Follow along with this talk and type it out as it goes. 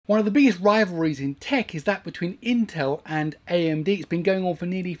One of the biggest rivalries in tech is that between Intel and AMD. It's been going on for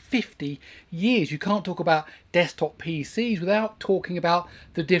nearly 50 years. You can't talk about desktop PCs without talking about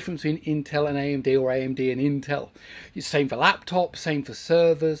the difference in Intel and AMD, or AMD and Intel. It's same for laptops, same for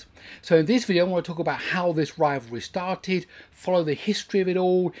servers. So in this video I want to talk about how this rivalry started, follow the history of it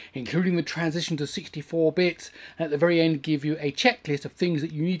all, including the transition to 64 bits, and at the very end give you a checklist of things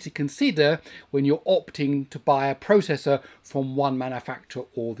that you need to consider when you're opting to buy a processor from one manufacturer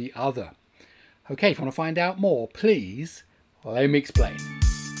or the other. Okay, if you want to find out more, please let me explain.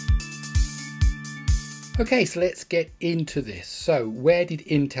 Okay, so let's get into this. So where did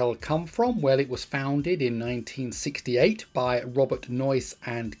Intel come from? Well, it was founded in 1968 by Robert Noyce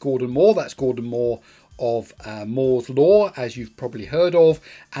and Gordon Moore. That's Gordon Moore of Moore's Law, as you've probably heard of,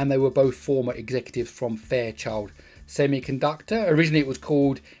 and they were both former executives from Fairchild Semiconductor. Originally it was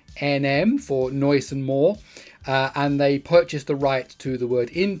called NM for Noyce and Moore, and they purchased the right to the word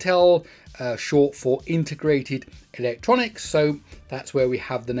Intel, short for integrated electronics. So that's where we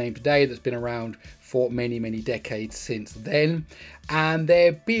have the name today, that's been around for many decades since then. And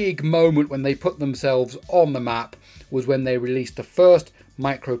their big moment when they put themselves on the map was when they released the first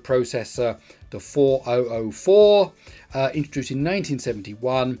microprocessor, the 4004, introduced in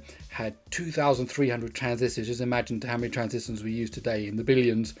 1971, had 2,300 transistors. Just imagine how many transistors we use today, in the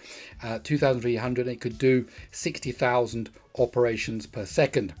billions. 2,300, it could do 60,000 operations per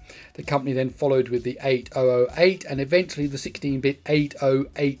second. The company then followed with the 8008 and eventually the 16-bit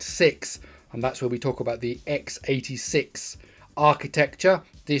 8086. And that's where we talk about the x86 architecture.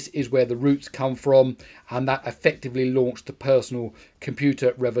 This is where the roots come from, and that effectively launched the personal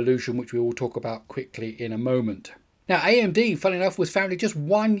computer revolution, which we will talk about quickly in a moment. Now, AMD, funny enough, was founded just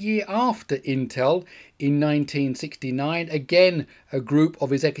 1 year after Intel in 1969. Again, a group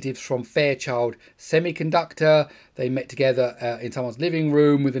of executives from Fairchild Semiconductor. They met together in someone's living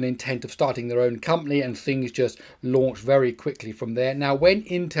room with an intent of starting their own company, and things just launched very quickly from there. Now, when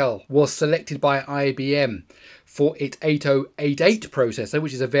Intel was selected by IBM for its 8088 processor,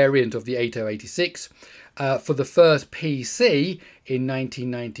 which is a variant of the 8086, for the first PC in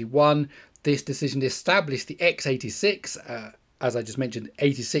 1991, this decision established the x86, as I just mentioned,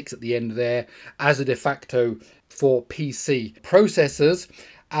 86 at the end there, as a de facto for PC processors.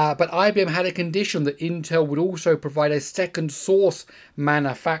 But IBM had a condition that Intel would also provide a second source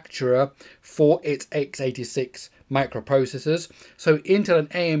manufacturer for its x86 microprocessors. So Intel and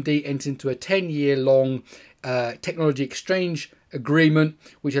AMD entered into a 10-year-long technology exchange agreement,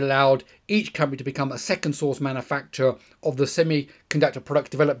 which allowed each company to become a second source manufacturer of the semiconductor products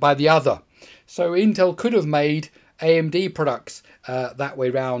developed by the other. So Intel could have made AMD products that way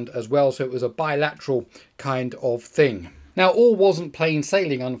round as well, so it was a bilateral kind of thing. Now, all wasn't plain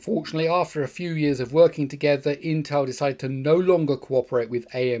sailing, unfortunately. After a few years of working together, Intel decided to no longer cooperate with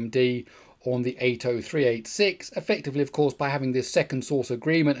AMD on the 80386, effectively, of course, by having this second source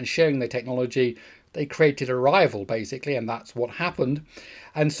agreement and sharing their technology. They created a rival, basically, and that's what happened.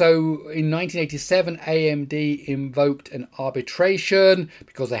 And so in 1987, AMD invoked an arbitration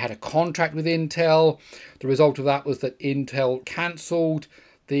because they had a contract with Intel. The result of that was that Intel cancelled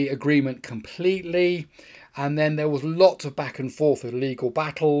the agreement completely. And then there was lots of back and forth with legal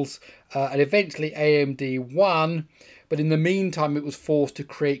battles. And eventually AMD won. But in the meantime, it was forced to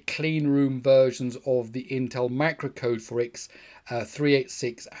create clean room versions of the Intel microcode for its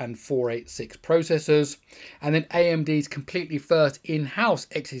 386 and 486 processors. And then AMD's completely first in-house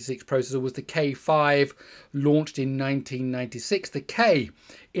x86 processor was the K5, launched in 1996. The K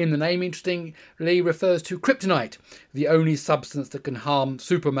in the name, interestingly, refers to kryptonite, the only substance that can harm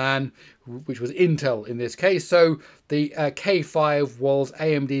Superman, which was Intel in this case. So the K5 was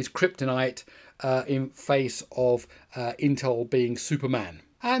AMD's kryptonite in face of Intel being Superman.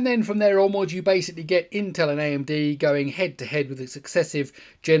 And then from there onwards, you basically get Intel and AMD going head to head with the successive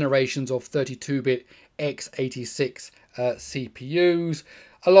generations of 32-bit x86 CPUs.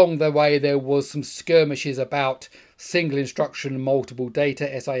 Along the way, there was some skirmishes about single instruction, multiple data,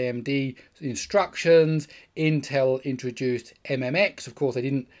 SIMD instructions. Intel introduced MMX. Of course, they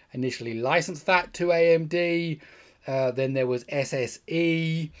didn't initially license that to AMD. Then there was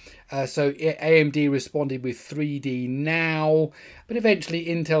SSE. So AMD responded with 3D Now, but eventually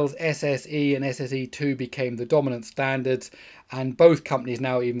Intel's SSE and SSE2 became the dominant standards, and both companies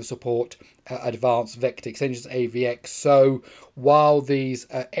now even support advanced vector extensions, AVX. So while these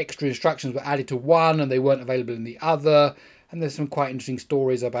extra instructions were added to one and they weren't available in the other, and there's some quite interesting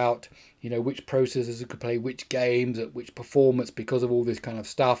stories about, you know, which processors could play which games at which performance because of all this kind of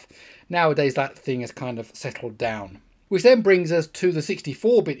stuff. Nowadays that thing has kind of settled down. Which then brings us to the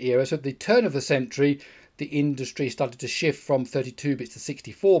 64-bit era. So at the turn of the century, the industry started to shift from 32 bits to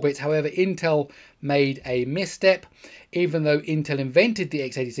 64 bits. However, Intel made a misstep. Even though Intel invented the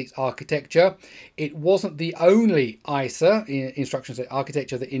x86 architecture, it wasn't the only ISA, instruction set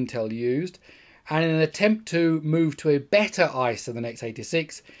architecture, that Intel used. And in an attempt to move to a better ISA than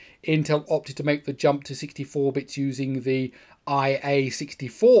x86, Intel opted to make the jump to 64 bits using the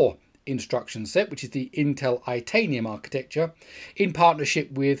IA64 instruction set, which is the Intel Itanium architecture, in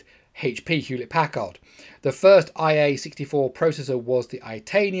partnership with HP Hewlett-Packard. The first IA64 processor was the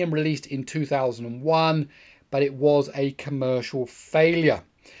Itanium, released in 2001, but it was a commercial failure.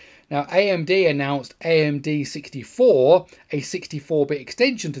 Now, AMD announced AMD 64, a 64-bit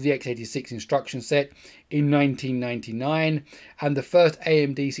extension to the x86 instruction set, in 1999, and the first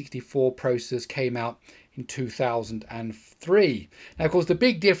AMD 64 processors came out in 2003. Now, of course, the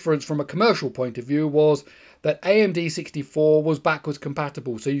big difference from a commercial point of view was that AMD 64 was backwards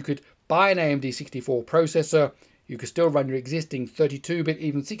compatible, so you could buy an AMD 64 processor, you could still run your existing 32-bit,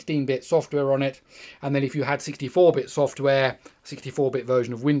 even 16-bit software on it. And then if you had 64-bit software, 64-bit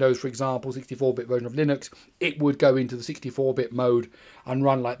version of Windows, for example, 64-bit version of Linux, it would go into the 64-bit mode and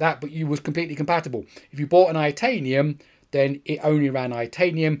run like that, but you was completely compatible. If you bought an Itanium, then it only ran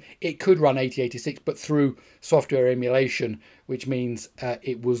Itanium. It could run 8086, but through software emulation, which means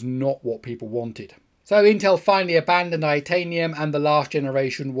it was not what people wanted. So Intel finally abandoned Itanium and the last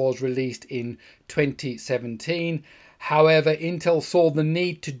generation was released in 2017. However, Intel saw the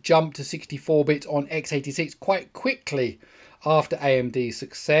need to jump to 64 bits on x86 quite quickly after AMD's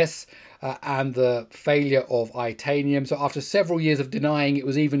success and the failure of Itanium. So after several years of denying it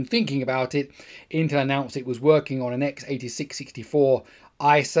was even thinking about it, Intel announced it was working on an x86-64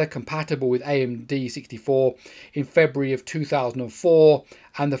 ISA compatible with AMD 64 in February of 2004,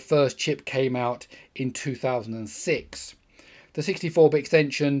 and the first chip came out in 2006. The 64-bit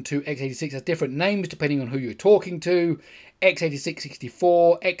extension to x86 has different names depending on who you're talking to.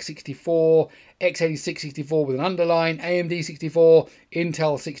 x86-64, x64, x86-64 with an underline, AMD 64,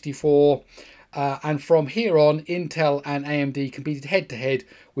 Intel 64. And from here on, Intel and AMD competed head-to-head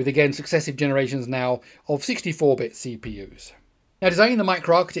with, again, successive generations now of 64-bit CPUs. Now, designing the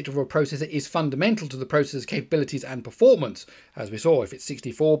microarchitecture of a processor is fundamental to the processor's capabilities and performance. As we saw, if it's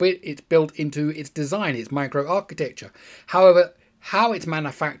 64-bit, it's built into its design, its microarchitecture. However, how it's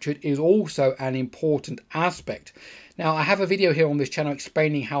manufactured is also an important aspect. Now, I have a video here on this channel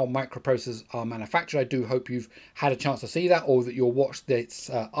explaining how microprocessors are manufactured. I do hope you've had a chance to see that, or that you'll watch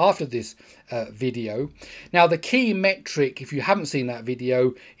this after this video. Now, the key metric, if you haven't seen that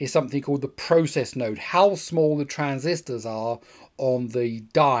video, is something called the process node, how small the transistors are on the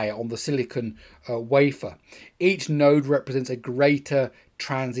die, on the silicon wafer. Each node represents a greater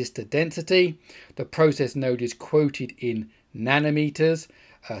transistor density. The process node is quoted in nanometers.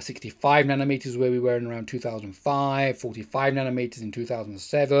 65 nanometers where we were in around 2005, 45 nanometers in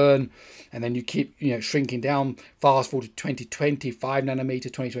 2007, and then you keep shrinking down, fast forward to 2020, 5 nanometers,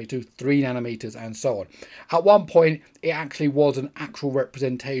 2022, 3 nanometers, and so on. At one point, it actually was an actual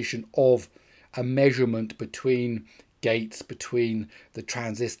representation of a measurement between gates, between the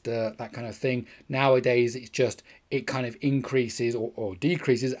transistor, that kind of thing. Nowadays, it's just, it kind of increases or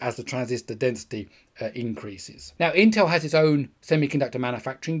decreases as the transistor density increases. Now, Intel has its own semiconductor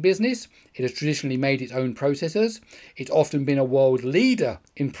manufacturing business. It has traditionally made its own processors. It's often been a world leader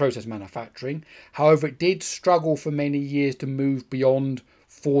in process manufacturing. However, it did struggle for many years to move beyond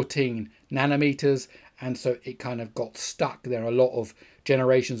 14 nanometers, and so it kind of got stuck there. A lot of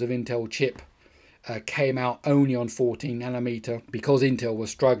generations of Intel chip came out only on 14 nanometer because Intel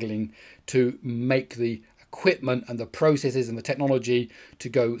was struggling to make the equipment and the processes and the technology to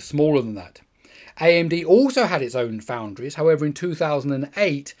go smaller than that. AMD also had its own foundries. However, in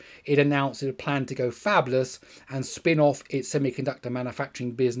 2008, it announced it planned to go fabless and spin off its semiconductor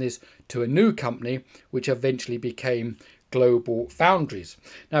manufacturing business to a new company, which eventually became Global Foundries.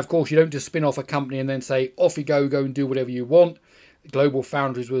 Now, of course, you don't just spin off a company and then say, off you go and do whatever you want. Global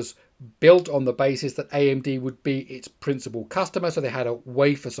Foundries was built on the basis that AMD would be its principal customer. So they had a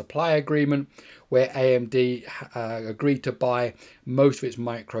wafer supply agreement where AMD agreed to buy most of its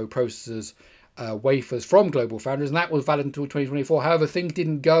microprocessors wafers from Global Foundries, and that was valid until 2024. However, things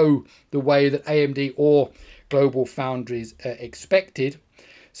didn't go the way that AMD or Global Foundries expected.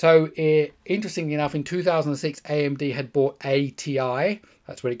 So interestingly enough, in 2006, AMD had bought ATI.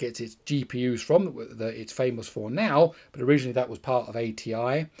 That's where it gets its GPUs from, that it's famous for now, but originally that was part of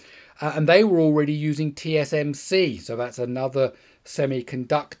ATI. And they were already using TSMC. So that's another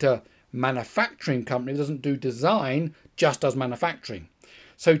semiconductor manufacturing company that doesn't do design, just does manufacturing.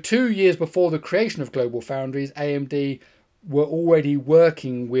 So 2 years before the creation of Global Foundries, AMD were already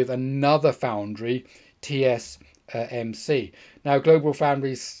working with another foundry TSMC. Now, Global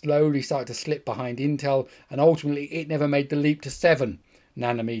Foundries slowly started to slip behind Intel, and ultimately it never made the leap to 7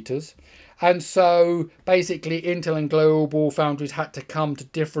 nanometers. And so basically Intel and Global Foundries had to come to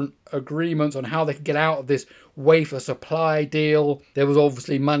different agreements on how they could get out of this wafer supply deal. There was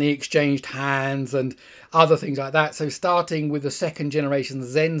obviously money exchanged hands and other things like that. So starting with the second generation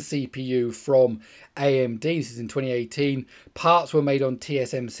Zen CPU from AMD, this is in 2018, parts were made on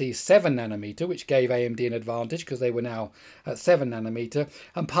TSMC 7 nanometer, which gave AMD an advantage because they were now at 7 nanometer,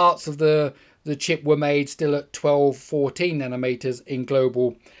 and parts of the chip were made still at 12, 14 nanometers in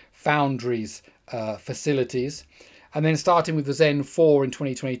Global Foundries facilities. And then starting with the Zen 4 in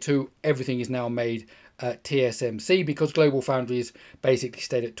 2022, everything is now made at TSMC because Global Foundries basically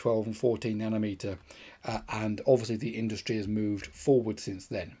stayed at 12 and 14 nanometer. And obviously the industry has moved forward since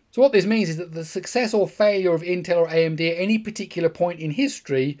then. So what this means is that the success or failure of Intel or AMD at any particular point in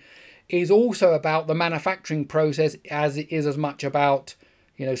history is also about the manufacturing process as it is as much about,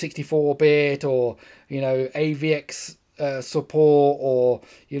 you know, 64-bit or, you know, AVX support, or,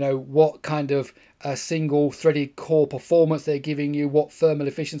 you know, what kind of single threaded core performance they're giving you, what thermal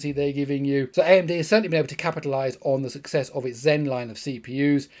efficiency they're giving you. So AMD has certainly been able to capitalize on the success of its Zen line of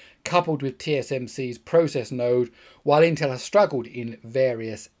CPUs, coupled with TSMC's process node, while Intel has struggled in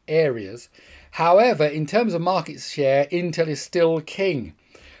various areas. However, in terms of market share, Intel is still king.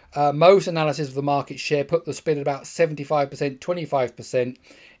 Most analysis of the market share put the split at about 75%, 25%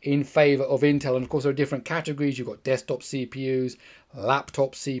 in favor of Intel. And of course, there are different categories. You've got desktop CPUs,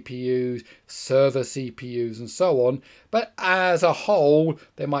 laptop CPUs, server CPUs, and so on. But as a whole,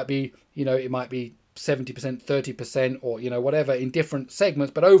 there might be, you know, it might be 70%, 30%, or, you know, whatever in different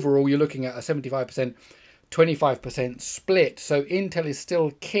segments. But overall, you're looking at a 75%, 25% split. So Intel is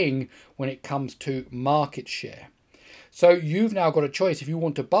still king when it comes to market share. So you've now got a choice. If you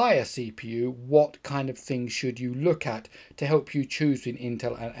want to buy a CPU, what kind of things should you look at to help you choose between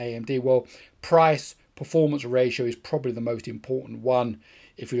Intel and AMD? Well, price performance ratio is probably the most important one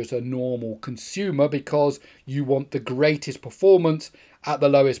if you're just a normal consumer, because you want the greatest performance at the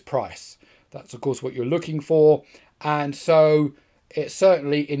lowest price. That's of course what you're looking for. And so it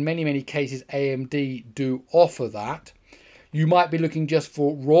certainly in many cases AMD do offer that. You might be looking just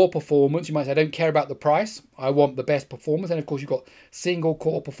for raw performance. You might say, I don't care about the price. I want the best performance. And of course, you've got single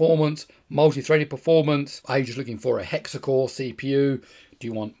core performance, multi-threaded performance. Are you just looking for a hexa-core CPU? Do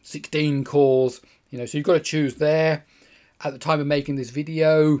you want 16 cores? You know, so you've got to choose there. At the time of making this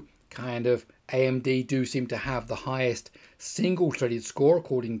video, kind of AMD do seem to have the highest single-threaded score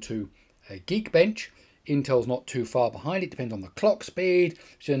according to Geekbench. Intel's not too far behind. It depends on the clock speed,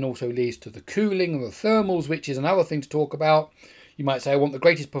 which then also leads to the cooling and the thermals, which is another thing to talk about. You might say, I want the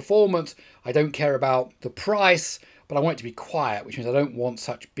greatest performance. I don't care about the price, but I want it to be quiet, which means I don't want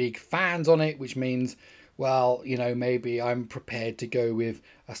such big fans on it, which means, well, you know, maybe I'm prepared to go with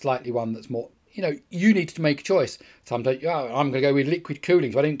a slightly one that's more, you know, you need to make a choice. Sometimes, oh, I'm going to go with liquid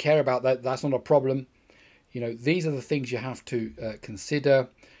cooling, so I don't care about that. That's not a problem. You know, these are the things you have to consider.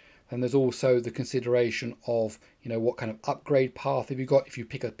 And there's also the consideration of, you know, what kind of upgrade path have you got? If you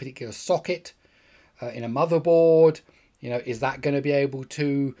pick a particular socket in a motherboard, you know, is that going to be able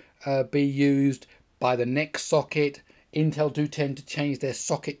to be used by the next socket? Intel do tend to change their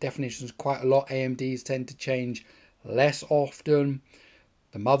socket definitions quite a lot. AMDs tend to change less often.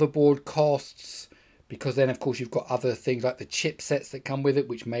 The motherboard costs, because then of course you've got other things like the chipsets that come with it,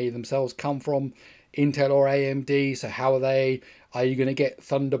 which may themselves come from Intel or AMD. So how are they? Are you going to get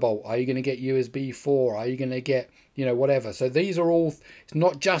Thunderbolt? Are you going to get USB 4? Are you going to get, you know, whatever? So these are all, it's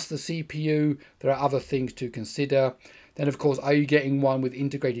not just the CPU. There are other things to consider. Then, of course, are you getting one with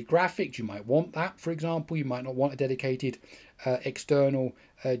integrated graphics? You might want that, for example. You might not want a dedicated external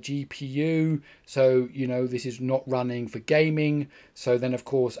GPU. So, you know, this is not running for gaming. So then, of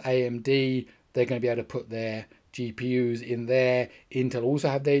course, AMD, they're going to be able to put their GPUs in there. Intel also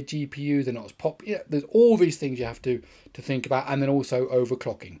have their GPUs. They're not as popular. There's all these things you have to think about. And then also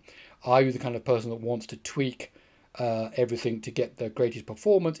overclocking. Are you the kind of person that wants to tweak everything to get the greatest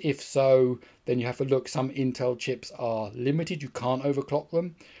performance? If so, then you have to look. Some Intel chips are limited. You can't overclock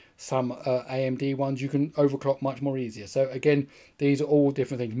them. Some AMD ones you can overclock much more easier. So again, these are all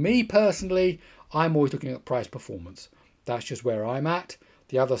different things. Me personally, I'm always looking at price performance. That's just where I'm at.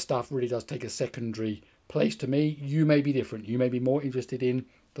 The other stuff really does take a secondary place to me. You may be different. You may be more interested in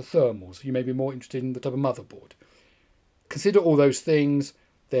the thermals. You may be more interested in the type of motherboard. Consider all those things,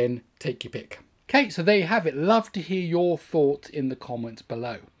 then take your pick. Okay, so there you have it. Love to hear your thoughts in the comments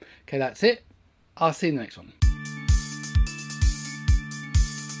below. Okay, that's it. I'll see you in the next one.